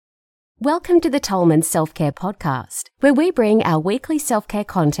Welcome to the Tolman Self-Care Podcast, where we bring our weekly self-care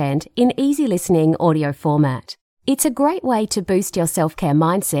content in easy listening audio format. It's a great way to boost your self-care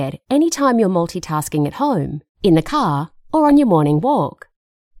mindset anytime you're multitasking at home, in the car, or on your morning walk.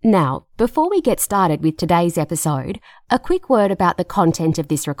 Now, before we get started with today's episode, a quick word about the content of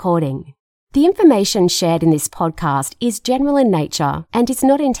this recording. The information shared in this podcast is general in nature and is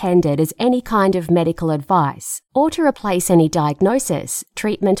not intended as any kind of medical advice or to replace any diagnosis,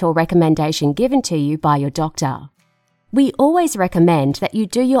 treatment or recommendation given to you by your doctor. We always recommend that you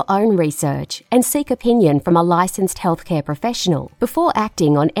do your own research and seek opinion from a licensed healthcare professional before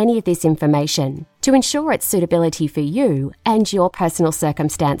acting on any of this information to ensure its suitability for you and your personal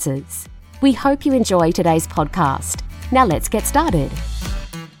circumstances. We hope you enjoy today's podcast. Now let's get started.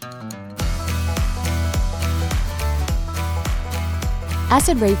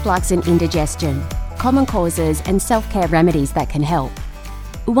 Acid reflux and indigestion, common causes and self-care remedies that can help.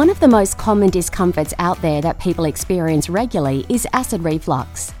 One of the most common discomforts out there that people experience regularly is acid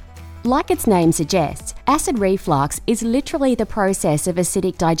reflux. Like its name suggests, acid reflux is literally the process of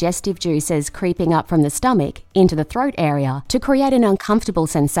acidic digestive juices creeping up from the stomach into the throat area to create an uncomfortable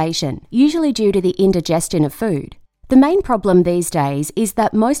sensation, usually due to the indigestion of food. The main problem these days is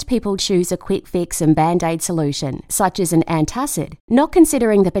that most people choose a quick fix and band-aid solution, such as an antacid, not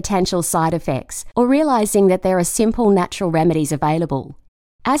considering the potential side effects or realizing that there are simple natural remedies available.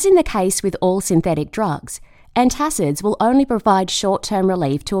 As in the case with all synthetic drugs, antacids will only provide short-term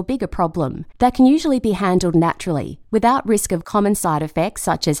relief to a bigger problem that can usually be handled naturally without risk of common side effects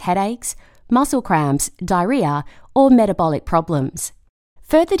such as headaches, muscle cramps, diarrhea, or metabolic problems.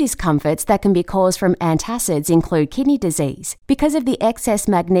 Further discomforts that can be caused from antacids include kidney disease because of the excess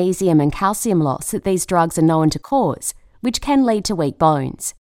magnesium and calcium loss that these drugs are known to cause, which can lead to weak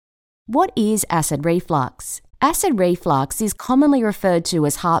bones. What is acid reflux? Acid reflux is commonly referred to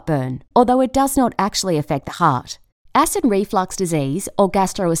as heartburn, although it does not actually affect the heart. Acid reflux disease, or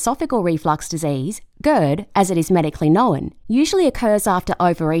gastroesophageal reflux disease, GERD, as it is medically known, usually occurs after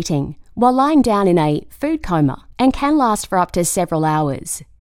overeating, while lying down in a food coma, and can last for up to several hours.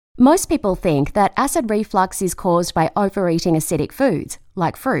 Most people think that acid reflux is caused by overeating acidic foods,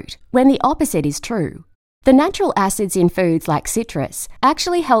 like fruit, when the opposite is true. The natural acids in foods like citrus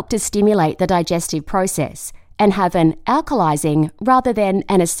actually help to stimulate the digestive process and have an alkalizing rather than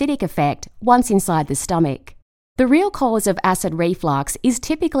an acidic effect once inside the stomach. The real cause of acid reflux is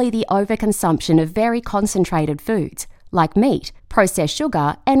typically the overconsumption of very concentrated foods, like meat, processed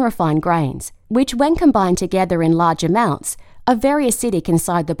sugar, and refined grains, which when combined together in large amounts are very acidic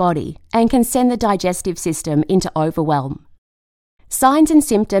inside the body and can send the digestive system into overwhelm. Signs and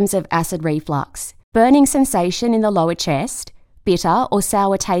symptoms of acid reflux: burning sensation in the lower chest, bitter or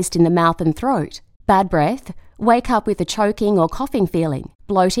sour taste in the mouth and throat, bad breath, wake up with a choking or coughing feeling,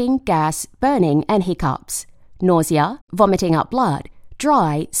 bloating, gas, burning, and hiccups, nausea, vomiting up blood,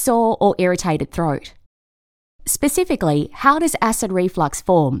 dry, sore, or irritated throat. Specifically, how does acid reflux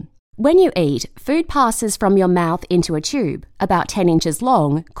form? When you eat, food passes from your mouth into a tube, about 10 inches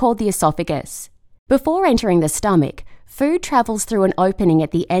long, called the esophagus. Before entering the stomach, food travels through an opening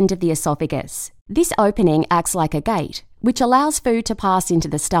at the end of the esophagus. This opening acts like a gate, which allows food to pass into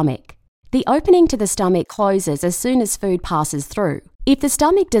the stomach. The opening to the stomach closes as soon as food passes through. If the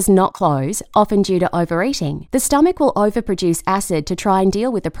stomach does not close, often due to overeating, the stomach will overproduce acid to try and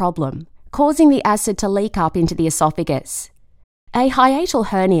deal with the problem, causing the acid to leak up into the esophagus. A hiatal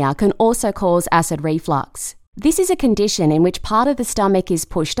hernia can also cause acid reflux. This is a condition in which part of the stomach is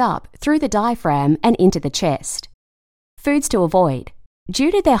pushed up through the diaphragm and into the chest. Foods to avoid.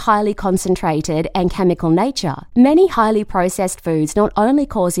 Due to their highly concentrated and chemical nature, many highly processed foods not only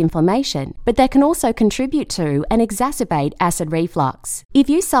cause inflammation, but they can also contribute to and exacerbate acid reflux. If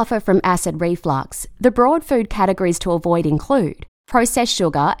you suffer from acid reflux, the broad food categories to avoid include processed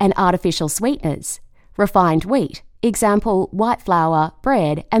sugar and artificial sweeteners, refined wheat, example white flour,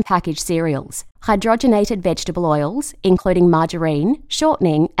 bread, and packaged cereals, hydrogenated vegetable oils, including margarine,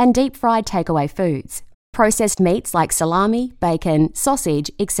 shortening, and deep-fried takeaway foods, processed meats like salami, bacon,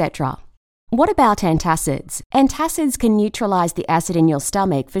 sausage, etc. What about antacids? Antacids can neutralize the acid in your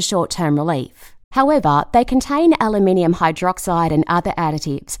stomach for short-term relief. However, they contain aluminium hydroxide and other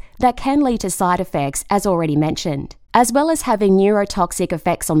additives that can lead to side effects, as already mentioned, as well as having neurotoxic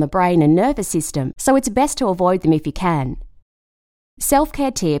effects on the brain and nervous system, so it's best to avoid them if you can.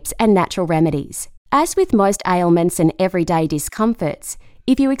 Self-care tips and natural remedies. As with most ailments and everyday discomforts,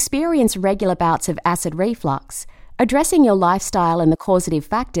 if you experience regular bouts of acid reflux, addressing your lifestyle and the causative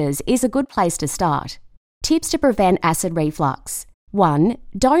factors is a good place to start. Tips to prevent acid reflux. 1.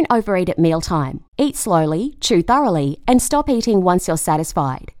 Don't overeat at mealtime. Eat slowly, chew thoroughly, and stop eating once you're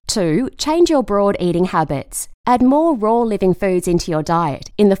satisfied. 2. Change your broad eating habits. Add more raw living foods into your diet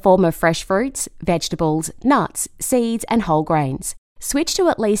in the form of fresh fruits, vegetables, nuts, seeds, and whole grains. Switch to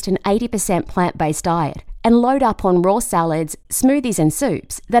at least an 80% plant-based diet and load up on raw salads, smoothies, and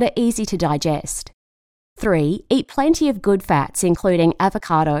soups that are easy to digest. 3. Eat plenty of good fats, including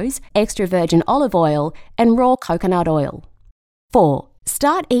avocados, extra virgin olive oil, and raw coconut oil. 4.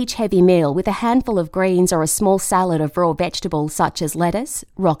 Start each heavy meal with a handful of greens or a small salad of raw vegetables such as lettuce,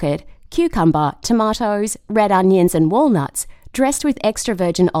 rocket, cucumber, tomatoes, red onions, and walnuts, dressed with extra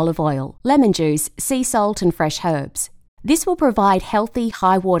virgin olive oil, lemon juice, sea salt, and fresh herbs. This will provide healthy,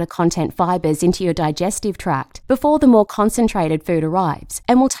 high water content fibres into your digestive tract before the more concentrated food arrives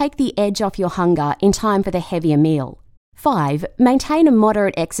and will take the edge off your hunger in time for the heavier meal. 5. Maintain a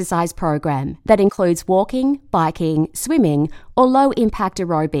moderate exercise program that includes walking, biking, swimming, or low-impact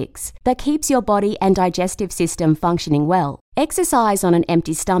aerobics that keeps your body and digestive system functioning well. Exercise on an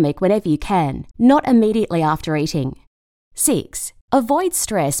empty stomach whenever you can, not immediately after eating. 6. Avoid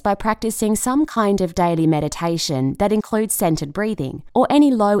stress by practicing some kind of daily meditation that includes centered breathing or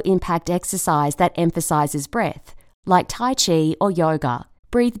any low-impact exercise that emphasizes breath, like Tai Chi or yoga.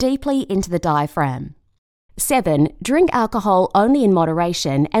 Breathe deeply into the diaphragm. 7. Drink alcohol only in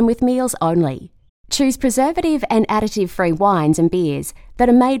moderation and with meals only. Choose preservative and additive-free wines and beers that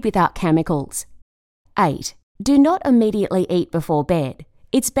are made without chemicals. 8. Do not immediately eat before bed.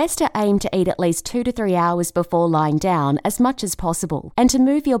 It's best to aim to eat at least 2 to 3 hours before lying down as much as possible and to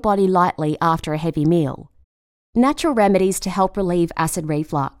move your body lightly after a heavy meal. Natural remedies to help relieve acid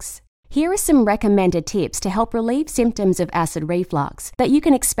reflux. Here are some recommended tips to help relieve symptoms of acid reflux that you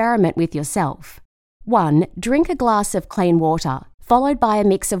can experiment with yourself. 1. Drink a glass of clean water, followed by a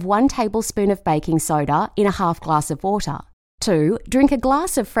mix of 1 tablespoon of baking soda in a half glass of water. 2. Drink a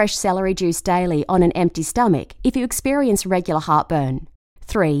glass of fresh celery juice daily on an empty stomach if you experience regular heartburn.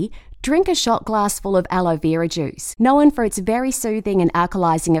 3. Drink a shot glass full of aloe vera juice, known for its very soothing and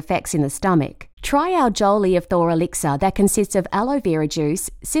alkalizing effects in the stomach. Try our Jolie of Thor elixir that consists of aloe vera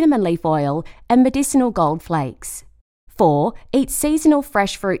juice, cinnamon leaf oil, and medicinal gold flakes. 4. Eat seasonal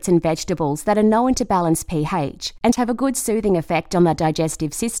fresh fruits and vegetables that are known to balance pH and have a good soothing effect on the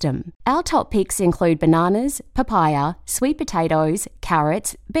digestive system. Our top picks include bananas, papaya, sweet potatoes,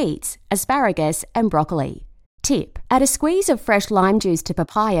 carrots, beets, asparagus, and broccoli. Tip: add a squeeze of fresh lime juice to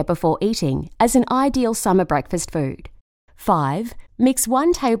papaya before eating as an ideal summer breakfast food. 5. Mix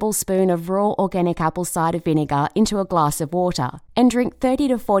 1 tablespoon of raw organic apple cider vinegar into a glass of water and drink 30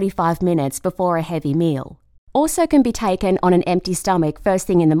 to 45 minutes before a heavy meal. Also can be taken on an empty stomach first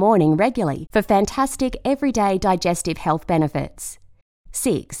thing in the morning regularly for fantastic everyday digestive health benefits.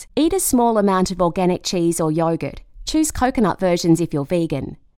 6. Eat a small amount of organic cheese or yogurt. Choose coconut versions if you're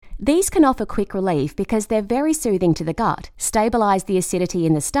vegan. These can offer quick relief because they're very soothing to the gut, stabilise the acidity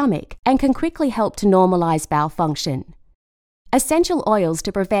in the stomach, and can quickly help to normalise bowel function. Essential oils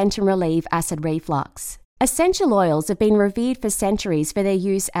to prevent and relieve acid reflux. Essential oils have been revered for centuries for their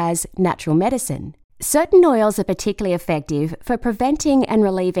use as natural medicine. Certain oils are particularly effective for preventing and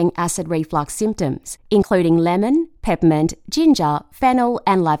relieving acid reflux symptoms, including lemon, peppermint, ginger, fennel,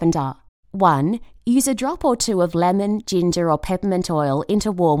 and lavender. 1. Use a drop or 2 of lemon, ginger, or peppermint oil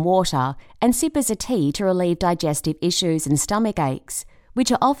into warm water and sip as a tea to relieve digestive issues and stomach aches,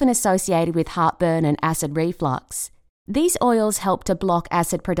 which are often associated with heartburn and acid reflux. These oils help to block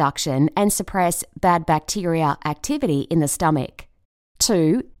acid production and suppress bad bacteria activity in the stomach.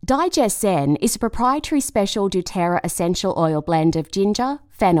 2. Digest Zen is a proprietary special doTERRA essential oil blend of ginger,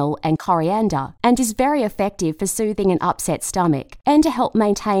 fennel, and coriander, and is very effective for soothing an upset stomach and to help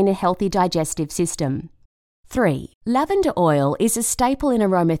maintain a healthy digestive system. 3. Lavender oil is a staple in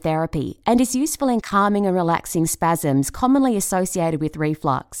aromatherapy and is useful in calming and relaxing spasms commonly associated with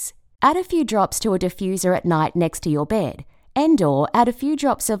reflux. Add a few drops to a diffuser at night next to your bed, and/or add a few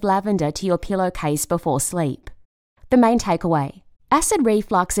drops of lavender to your pillowcase before sleep. The main takeaway: acid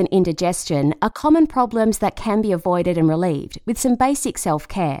reflux and indigestion are common problems that can be avoided and relieved with some basic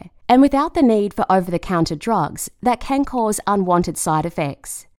self-care, and without the need for over-the-counter drugs that can cause unwanted side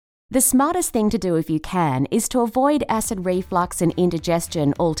effects. The smartest thing to do if you can is to avoid acid reflux and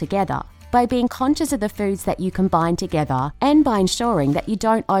indigestion altogether by being conscious of the foods that you combine together and by ensuring that you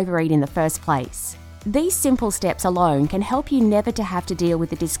don't overeat in the first place. These simple steps alone can help you never to have to deal with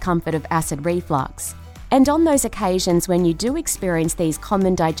the discomfort of acid reflux. And on those occasions when you do experience these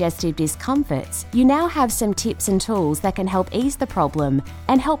common digestive discomforts, you now have some tips and tools that can help ease the problem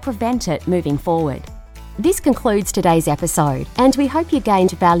and help prevent it moving forward. This concludes today's episode, and we hope you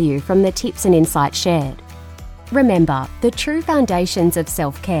gained value from the tips and insights shared. Remember, the true foundations of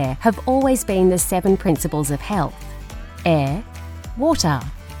self-care have always been the 7 principles of health: air, water,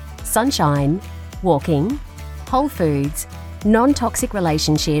 sunshine, walking, whole foods, non-toxic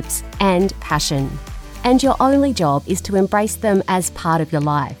relationships, and passion. And your only job is to embrace them as part of your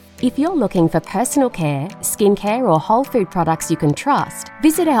life. If you're looking for personal care, skincare, or whole food products you can trust,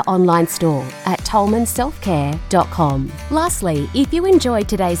 visit our online store at tolmanselfcare.com. Lastly, if you enjoyed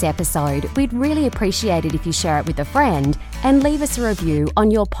today's episode, we'd really appreciate it if you share it with a friend and leave us a review on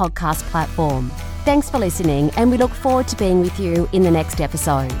your podcast platform. Thanks for listening, and we look forward to being with you in the next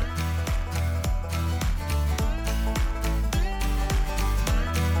episode.